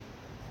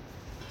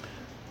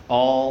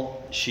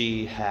all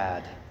she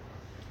had.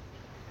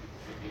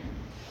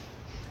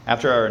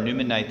 After our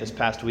Newman night this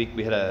past week,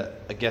 we had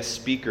a guest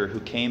speaker who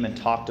came and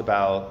talked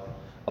about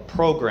a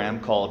program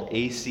called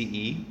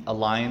ACE,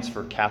 Alliance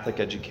for Catholic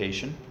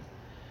Education.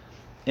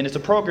 And it's a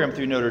program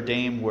through Notre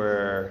Dame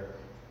where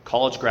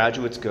college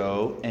graduates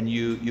go and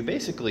you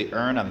basically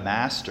earn a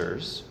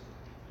master's.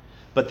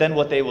 But then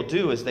what they will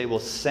do is they will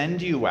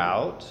send you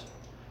out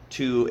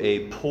to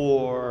a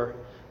poor,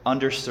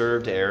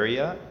 underserved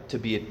area to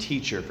be a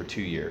teacher for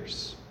 2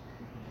 years.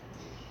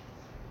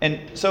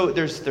 And so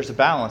there's a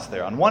balance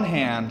there. On one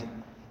hand,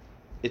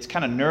 it's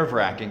kind of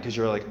nerve-wracking because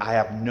you're like, I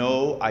have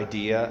no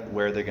idea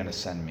where they're going to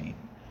send me.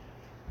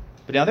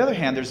 But on the other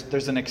hand,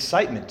 there's an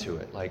excitement to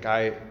it. Like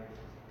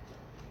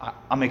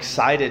I'm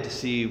excited to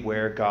see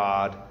where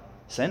God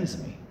sends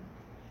me,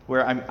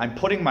 where I'm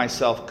putting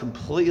myself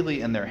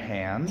completely in their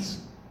hands,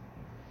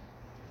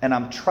 and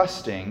I'm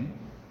trusting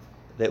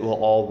that it will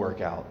all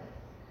work out.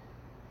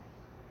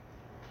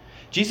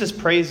 Jesus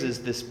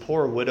praises this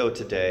poor widow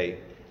today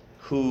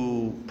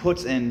who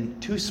puts in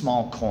 2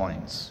 small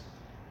coins,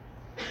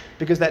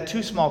 because that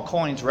 2 small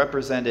coins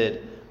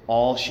represented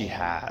all she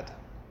had,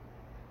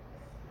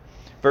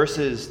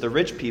 versus the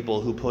rich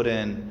people who put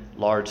in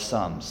large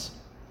sums.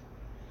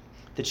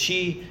 That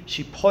she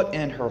put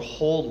in her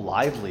whole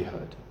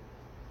livelihood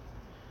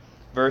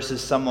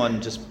versus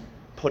someone just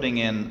putting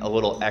in a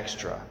little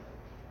extra.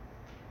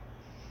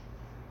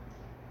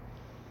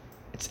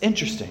 It's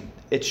interesting.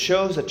 It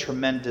shows a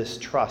tremendous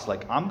trust.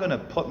 Like, I'm going to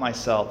put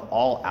myself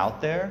all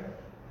out there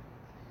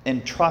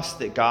and trust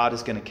that God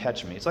is going to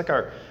catch me. It's like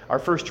our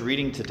first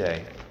reading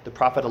today. The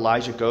prophet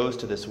Elijah goes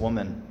to this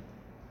woman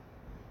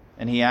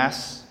and he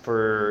asks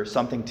for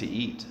something to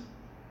eat.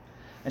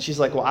 And she's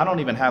like, well, I don't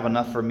even have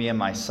enough for me and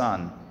my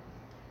son,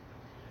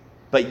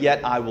 but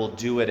yet I will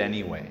do it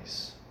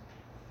anyways.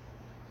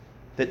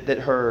 That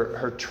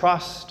her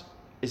trust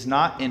is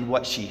not in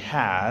what she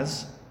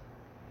has,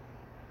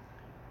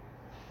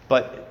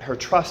 but her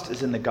trust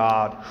is in the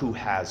God who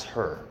has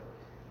her.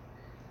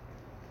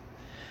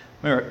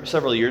 I remember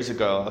several years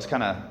ago, I was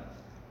kind of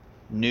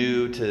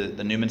new to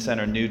the Newman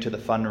Center, new to the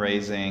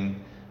fundraising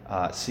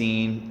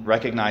scene,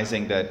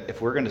 recognizing that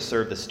if we're going to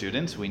serve the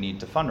students, we need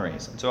to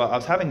fundraise. And so I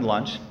was having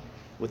lunch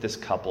with this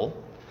couple,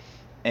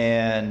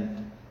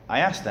 and I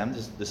asked them,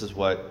 this is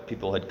what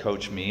people had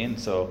coached me, and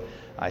so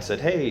I said,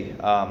 hey,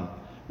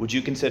 would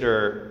you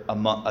consider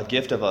a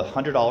gift of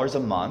 $100 a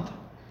month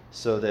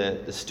so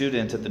that the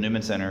students at the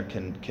Newman Center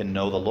can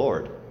know the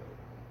Lord?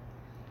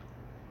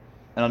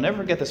 And I'll never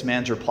forget this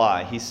man's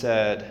reply. He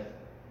said,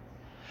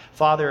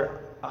 Father,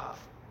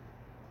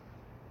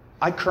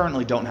 I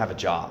currently don't have a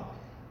job,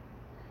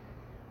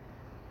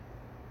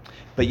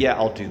 but yeah,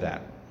 I'll do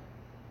that.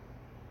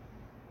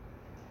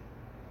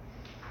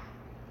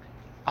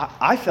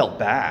 I felt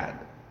bad.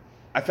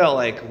 I felt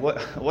like,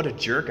 what a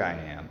jerk I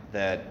am,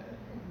 that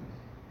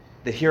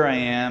here I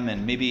am,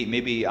 and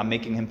maybe I'm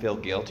making him feel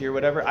guilty or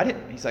whatever.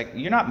 He's like,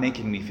 you're not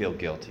making me feel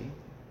guilty.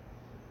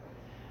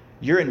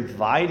 You're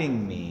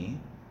inviting me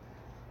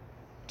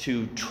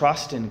to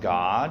trust in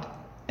God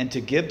and to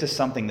give to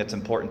something that's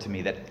important to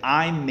me, that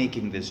I'm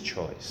making this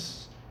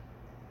choice,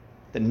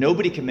 that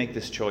nobody can make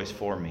this choice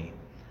for me.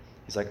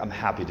 He's like, I'm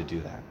happy to do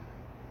that.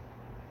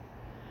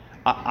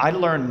 I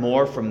learned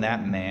more from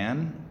that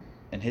man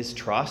and his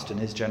trust and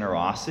his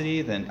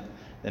generosity than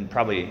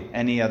probably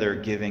any other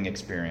giving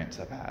experience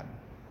I've had.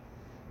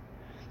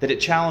 That it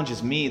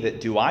challenges me,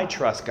 that do I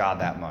trust God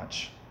that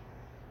much?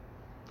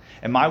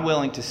 Am I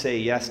willing to say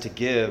yes to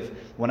give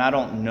when I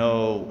don't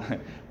know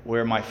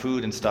where my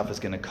food and stuff is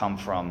going to come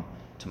from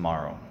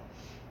tomorrow?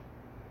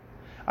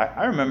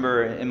 I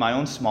remember in my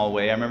own small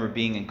way, I remember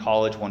being in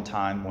college one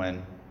time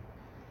when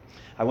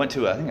I went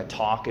to a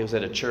talk. It was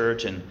at a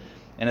church, and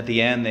at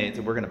the end they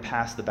said, we're going to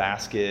pass the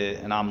basket,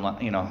 and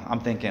I'm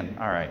thinking,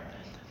 all right,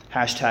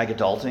 hashtag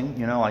adulting,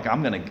 like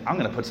I'm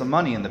gonna put some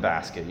money in the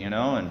basket, and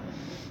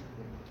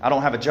I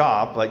don't have a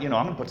job, but I'm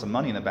gonna put some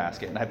money in the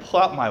basket. And I pull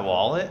out my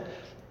wallet,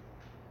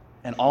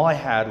 and all I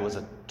had was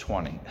a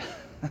 20.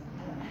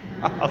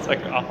 I was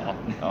like, oh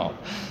no.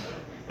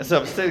 And so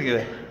I'm sitting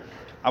there.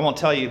 I won't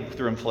tell you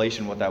through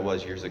inflation what that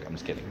was years ago. I'm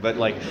just kidding. But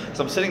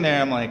so I'm sitting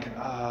there, I'm like,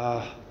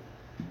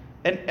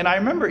 and I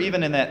remember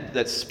even in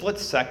that split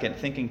second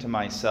thinking to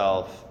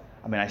myself,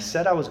 I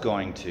said I was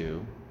going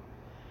to,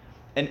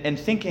 and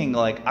thinking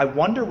like, I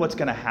wonder what's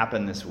going to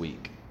happen this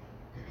week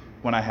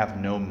when I have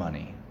no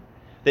money.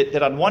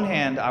 That on one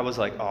hand, I was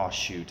like, oh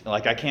shoot,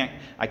 like I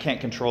can't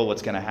control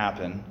what's going to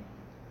happen,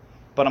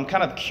 but I'm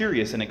kind of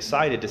curious and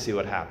excited to see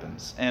what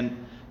happens.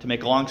 And to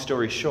make a long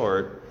story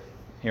short,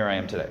 here I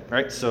am today,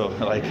 right? So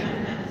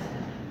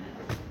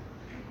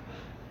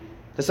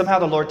that somehow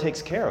the Lord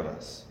takes care of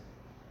us.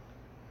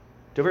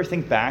 Do you ever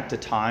think back to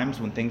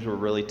times when things were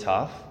really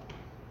tough?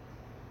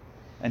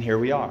 And here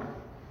we are.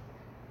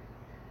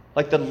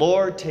 Like the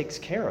Lord takes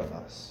care of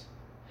us.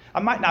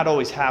 I might not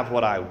always have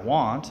what I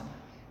want,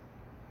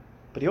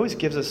 but He always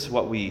gives us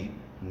what we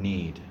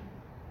need.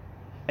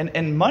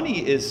 And money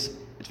it's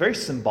very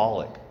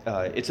symbolic.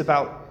 I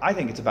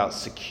think it's about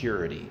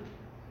security.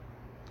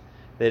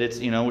 that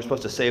it's, we're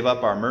supposed to save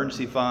up our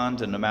emergency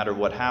funds, and no matter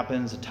what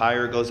happens, the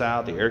tire goes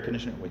out, the air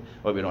conditioner,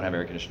 we don't have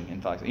air conditioning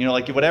in Fox.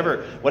 Like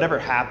whatever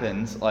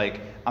happens,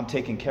 like I'm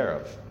taken care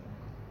of.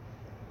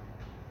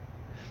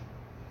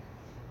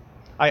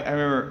 I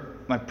remember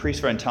my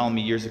priest friend telling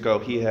me years ago,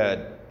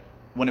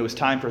 when it was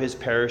time for his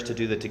parish to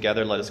do the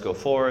Together Let Us Go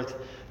Forth,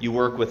 you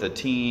work with a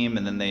team,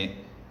 and then they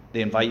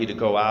invite you to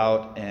go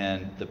out,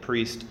 and the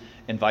priest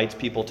invites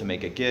people to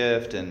make a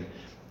gift, and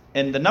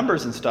the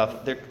numbers and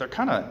stuff, they're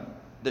kind of,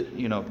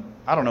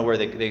 I don't know where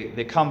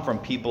they come from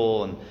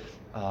people,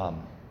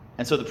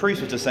 and so the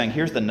priest was just saying,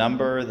 here's the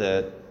number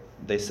that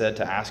they said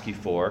to ask you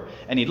for,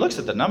 and he looks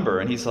at the number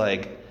and he's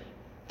like,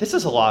 this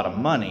is a lot of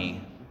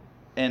money,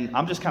 and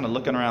I'm just kind of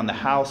looking around the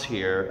house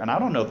here, and I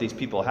don't know if these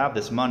people have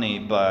this money,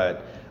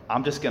 but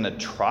I'm just going to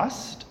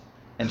trust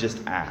and just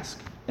ask.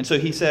 And so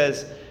he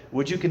says,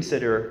 would you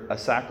consider a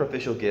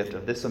sacrificial gift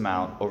of this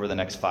amount over the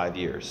next 5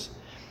 years?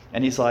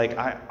 And he's like,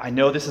 I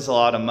know this is a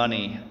lot of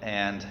money,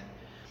 and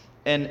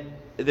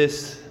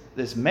this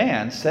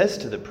man says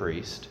to the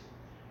priest,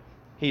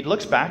 he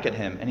looks back at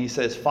him and he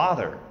says,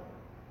 Father,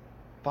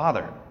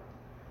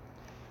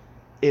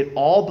 it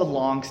all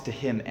belongs to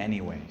him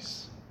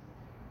anyways.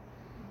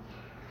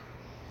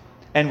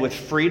 And with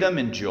freedom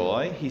and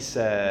joy, he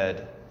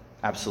said,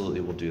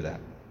 absolutely, we'll do that.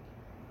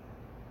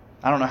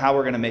 I don't know how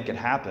we're going to make it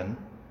happen,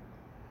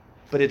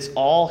 but it's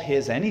all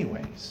his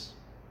anyways.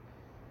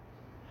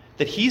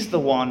 That he's the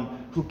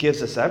one who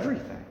gives us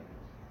everything.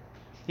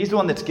 He's the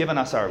one that's given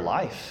us our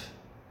life.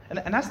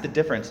 And that's the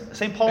difference.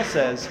 St. Paul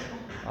says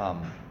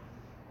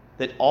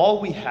that all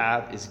we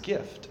have is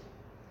gift.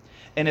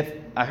 And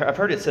I've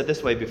heard it said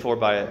this way before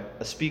by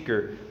a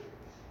speaker,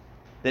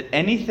 that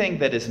anything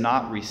that is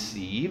not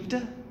received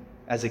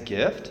as a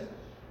gift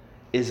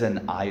is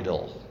an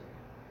idol.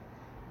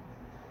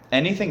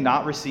 Anything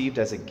not received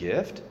as a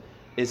gift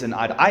is an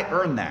idol. I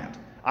earned that.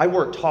 I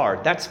worked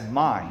hard. That's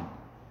mine.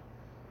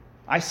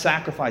 I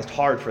sacrificed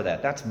hard for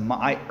that.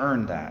 I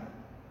earned that.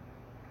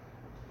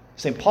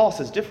 St. Paul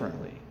says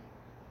differently,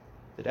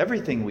 that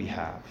everything we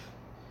have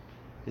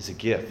is a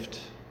gift.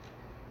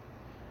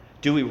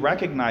 Do we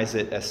recognize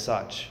it as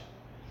such?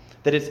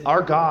 That it's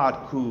our God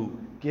who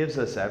gives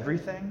us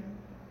everything?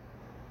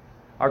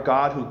 Our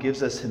God who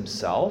gives us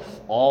himself,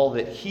 all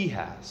that he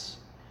has.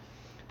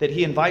 That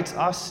he invites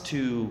us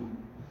to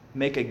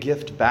make a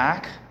gift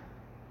back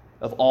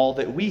of all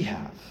that we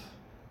have.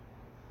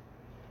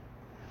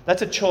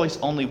 That's a choice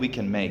only we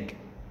can make.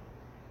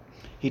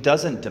 He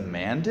doesn't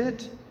demand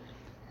it,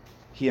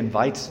 he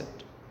invites it.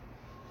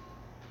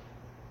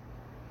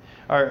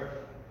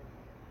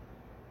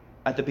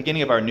 At the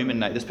beginning of our Newman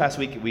night, this past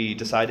week, we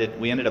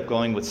ended up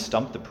going with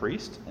Stump the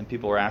Priest, and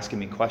people were asking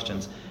me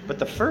questions. But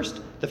the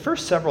first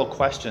several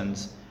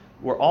questions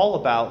were all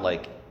about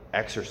like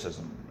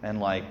exorcism and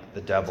like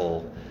the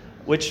devil,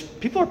 which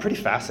people are pretty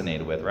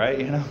fascinated with, right?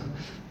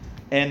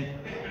 And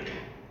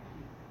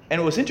it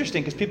was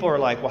interesting because people are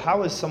like, well,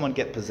 how does someone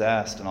get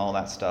possessed and all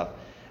that stuff?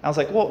 And I was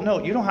like, well,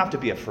 no, you don't have to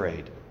be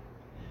afraid.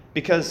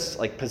 Because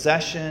like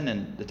possession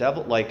and the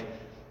devil, like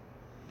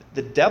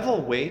the devil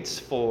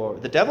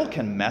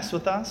can mess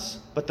with us,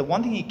 but the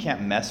one thing he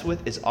can't mess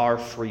with is our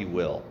free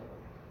will.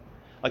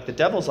 Like the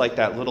devil's like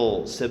that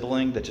little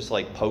sibling that just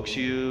like pokes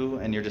you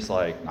and you're just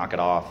like, knock it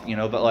off,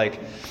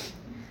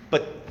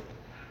 but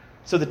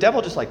so the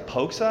devil just like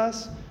pokes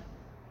us,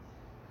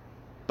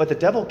 but the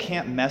devil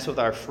can't mess with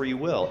our free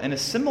will. In a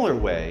similar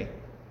way,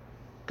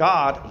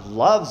 God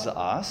loves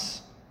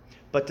us,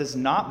 but does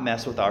not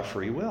mess with our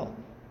free will.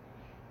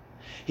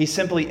 He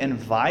simply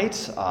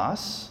invites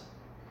us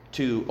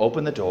to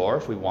open the door,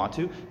 if we want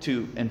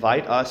to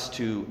invite us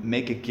to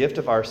make a gift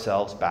of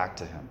ourselves back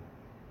to him.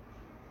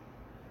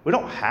 We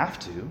don't have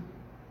to,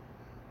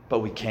 but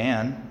we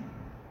can.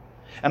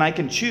 And I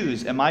can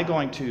choose, am I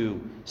going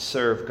to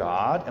serve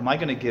God? Am I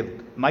going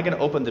to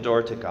open the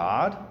door to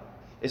God?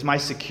 Is my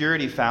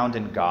security found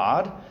in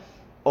God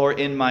or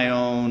in my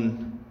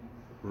own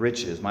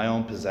riches, my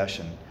own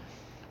possession?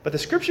 But the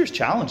scriptures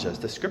challenge us.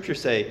 The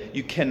scriptures say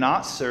you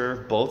cannot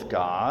serve both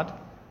God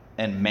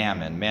and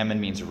mammon.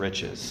 Mammon means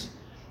riches.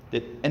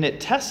 And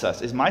it tests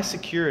us. Is my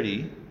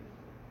security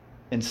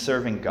in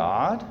serving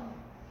God,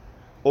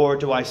 or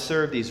do I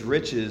serve these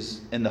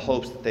riches in the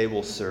hopes that they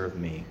will serve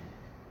me?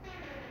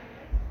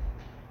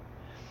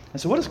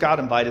 And so what does God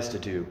invite us to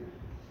do?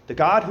 The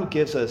God who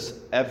gives us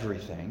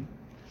everything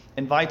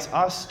invites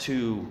us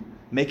to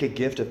make a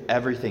gift of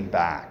everything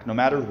back, no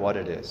matter what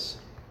it is.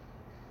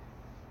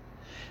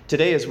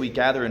 Today, as we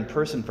gather in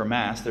person for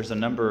Mass, there's a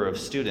number of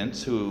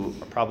students who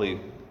are probably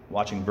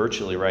watching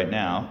virtually right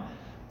now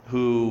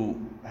who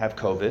have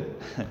COVID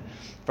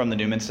from the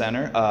Newman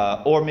Center,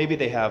 or maybe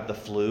they have the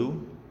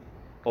flu,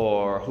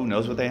 or who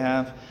knows what they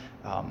have.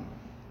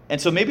 And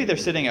so maybe they're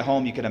sitting at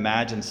home, you can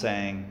imagine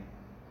saying,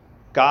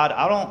 God,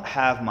 I don't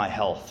have my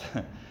health,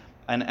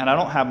 and I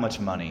don't have much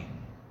money.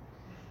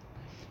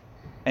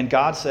 And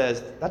God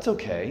says, that's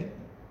okay.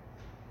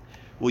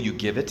 Will you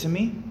give it to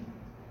me?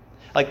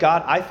 Like,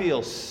 God, I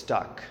feel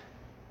stuck.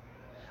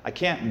 I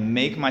can't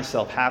make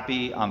myself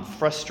happy. I'm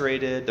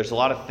frustrated. There's a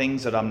lot of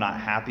things that I'm not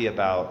happy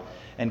about.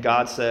 And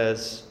God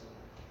says,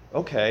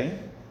 okay,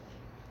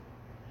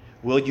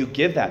 will you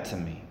give that to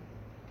me?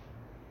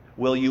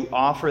 Will you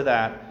offer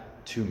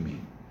that to me?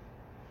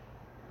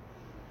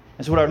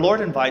 And so what our Lord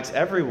invites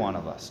every one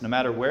of us, no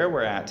matter where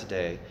we're at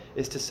today,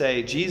 is to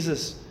say,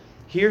 Jesus,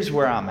 here's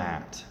where I'm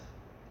at.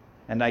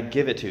 And I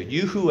give it to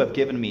you. You who have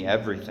given me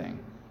everything.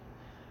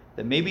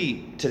 That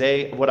maybe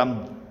today what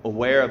I'm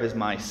aware of is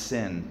my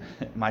sin,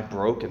 my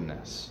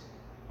brokenness,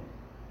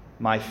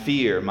 my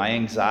fear, my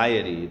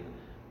anxiety.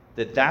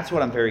 That's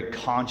what I'm very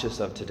conscious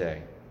of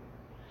today.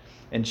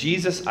 And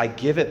Jesus, I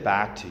give it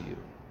back to you.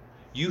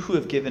 You who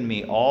have given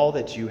me all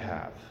that you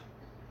have.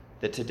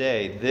 That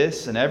today,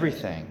 this and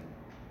everything,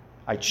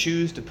 I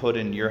choose to put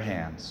in your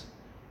hands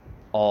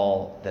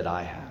all that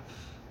I have.